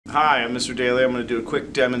Hi, I'm Mr. Daly. I'm going to do a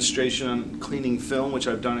quick demonstration on cleaning film, which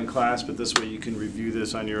I've done in class, but this way you can review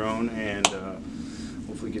this on your own and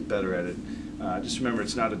hopefully get better at it. Just remember,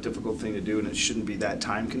 it's not a difficult thing to do and it shouldn't be that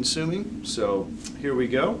time consuming. So here we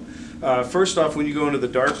go. First off, when you go into the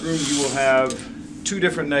darkroom, you will have two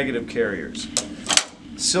different negative carriers,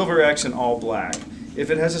 Silver X and all black. If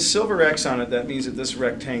it has a Silver X on it, that means that this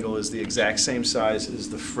rectangle is the exact same size as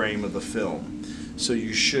the frame of the film. So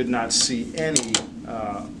you should not see any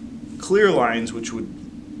clear lines, which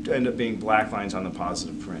would end up being black lines on the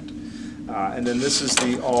positive print. And then this is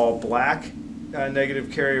the all black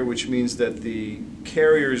negative carrier, which means that the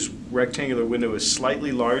carrier's rectangular window is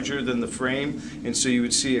slightly larger than the frame, and so you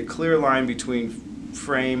would see a clear line between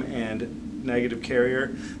frame and negative carrier,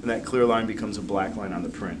 and that clear line becomes a black line on the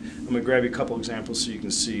print. I'm going to grab you a couple examples so you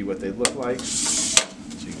can see what they look like. So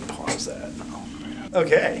you can pause that.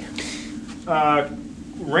 Okay.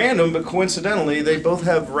 Random, but coincidentally, they both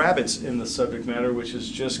have rabbits in the subject matter, which is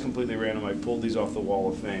just completely random. I pulled these off the Wall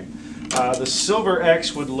of Fame. The Silver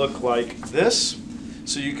X would look like this.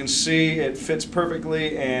 So you can see it fits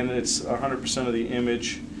perfectly, and it's 100% of the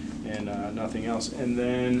image and nothing else. And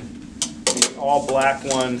then the all black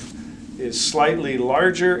one is slightly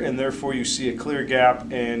larger, and therefore you see a clear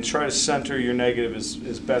gap, and try to center your negative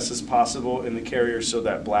as best as possible in the carrier so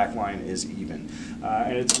that black line is even.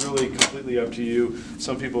 And it's really completely up to you.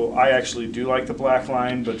 Some people, I actually do like the black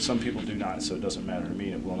line, but some people do not, so it doesn't matter to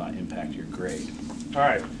me. It will not impact your grade. All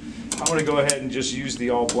right, I'm going to go ahead and just use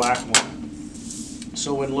the all black one.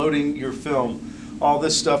 So when loading your film, all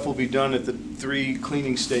this stuff will be done at the 3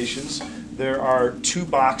 cleaning stations. There are 2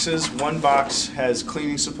 boxes. One box has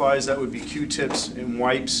cleaning supplies, that would be Q-tips and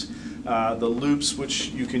wipes, the loops, which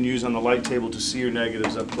you can use on the light table to see your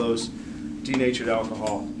negatives up close, denatured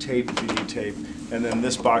alcohol, tape if you need tape, and then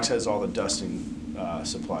this box has all the dusting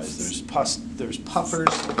supplies. There's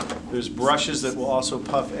puffers, there's brushes that will also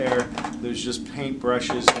puff air, there's just paint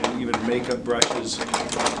brushes and even makeup brushes,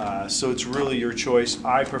 so it's really your choice.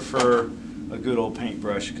 I prefer a good old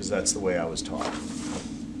paintbrush because that's the way I was taught.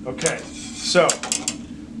 Okay, so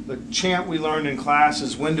the chant we learned in class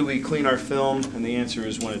is, when do we clean our film? And the answer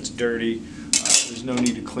is when it's dirty. There's no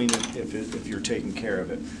need to clean it if you're taking care of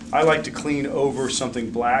it. I like to clean over something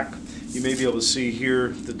black. You may be able to see here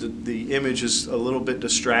that the image is a little bit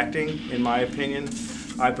distracting, in my opinion.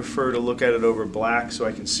 I prefer to look at it over black so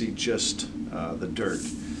I can see just the dirt.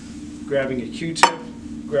 Grabbing a Q-tip,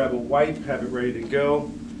 grab a wipe, have it ready to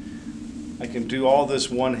go. I can do all this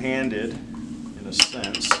one-handed, in a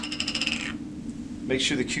sense. Make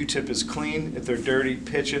sure the Q-tip is clean. If they're dirty,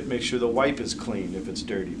 pitch it. Make sure the wipe is clean. If it's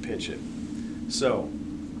dirty, pitch it. So,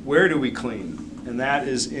 where do we clean? And that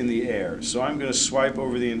is in the air. So I'm going to swipe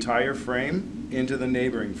over the entire frame into the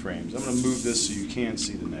neighboring frames. I'm going to move this so you can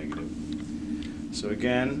see the negative. So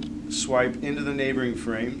again, swipe into the neighboring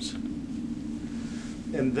frames,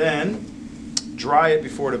 and then dry it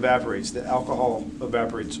before it evaporates. The alcohol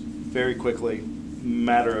evaporates very quickly,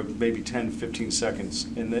 matter of maybe 10-15 seconds,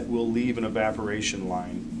 and that will leave an evaporation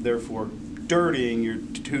line, therefore dirtying your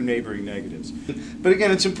 2 neighboring negatives. But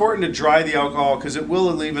again, it's important to dry the alcohol because it will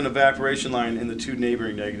leave an evaporation line in the 2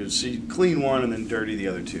 neighboring negatives. So you clean one and then dirty the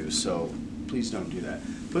other 2. So please don't do that.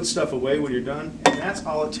 Put stuff away when you're done, and that's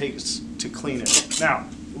all it takes to clean it. Now,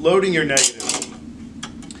 loading your negative.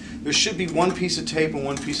 There should be 1 piece of tape and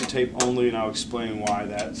 1 piece of tape only, and I'll explain why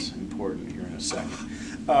that's important here in a second.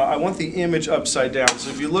 I want the image upside down. So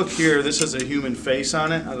if you look here, this has a human face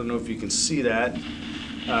on it. I don't know if you can see that.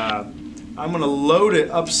 I'm going to load it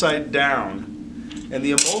upside down, and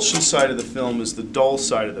the emulsion side of the film is the dull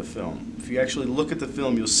side of the film. If you actually look at the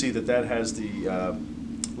film, you'll see that that has the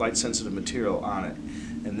light-sensitive material on it,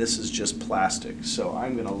 and this is just plastic. So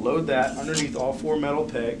I'm going to load that underneath all 4 metal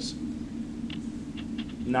pegs,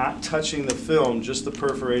 not touching the film, just the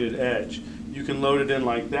perforated edge. You can load it in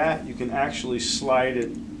like that. You can actually slide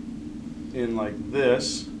it in like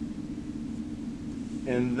this,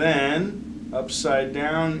 and then upside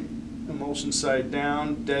down, emulsion side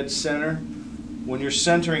down, dead center. When you're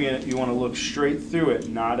centering it, you want to look straight through it,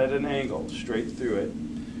 not at an angle, straight through it.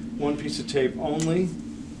 1 piece of tape only,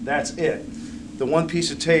 that's it. The 1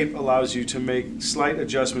 piece of tape allows you to make slight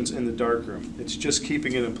adjustments in the darkroom. It's just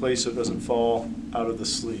keeping it in place so it doesn't fall out of the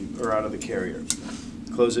sleeve or out of the carrier.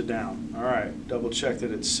 Close it down. All right, double check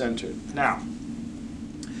that it's centered. Now,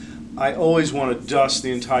 I always want to dust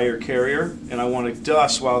the entire carrier, and I want to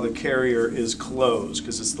dust while the carrier is closed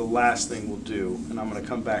because it's the last thing we'll do, and I'm going to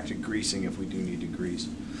come back to greasing if we do need to grease.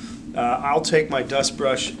 I'll take my dust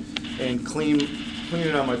brush and clean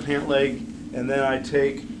it on my pant leg, and then I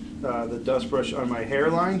take the dust brush on my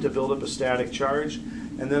hairline to build up a static charge,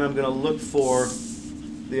 and then I'm going to look for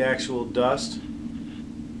the actual dust.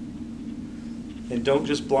 And don't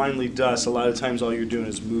just blindly dust. A lot of times all you're doing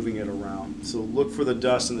is moving it around. So look for the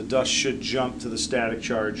dust, and the dust should jump to the static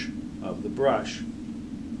charge of the brush.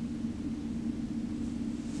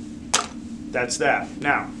 That's that.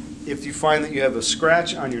 Now, if you find that you have a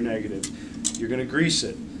scratch on your negative, you're going to grease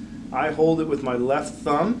it. I hold it with my left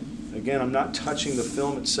thumb. Again, I'm not touching the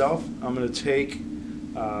film itself. I'm going to take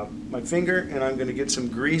my finger and I'm going to get some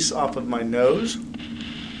grease off of my nose.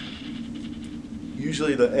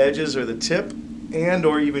 Usually the edges or the tip, and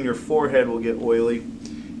or even your forehead will get oily.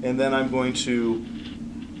 And then I'm going to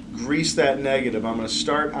grease that negative. I'm going to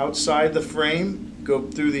start outside the frame, go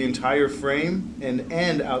through the entire frame, and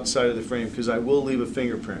end outside of the frame because I will leave a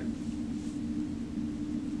fingerprint.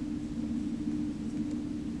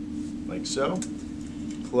 Like so.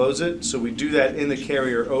 Close it. So we do that in the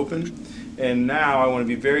carrier open. And now I want to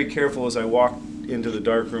be very careful as I walk into the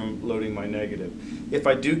darkroom loading my negative. If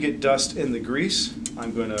I do get dust in the grease,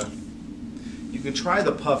 I'm going to, you can try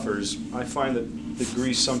the puffers. I find that the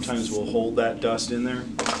grease sometimes will hold that dust in there.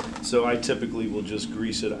 So I typically will just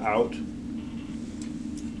grease it out and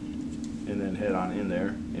then head on in there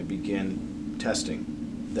and begin testing.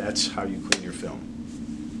 That's how you clean your film.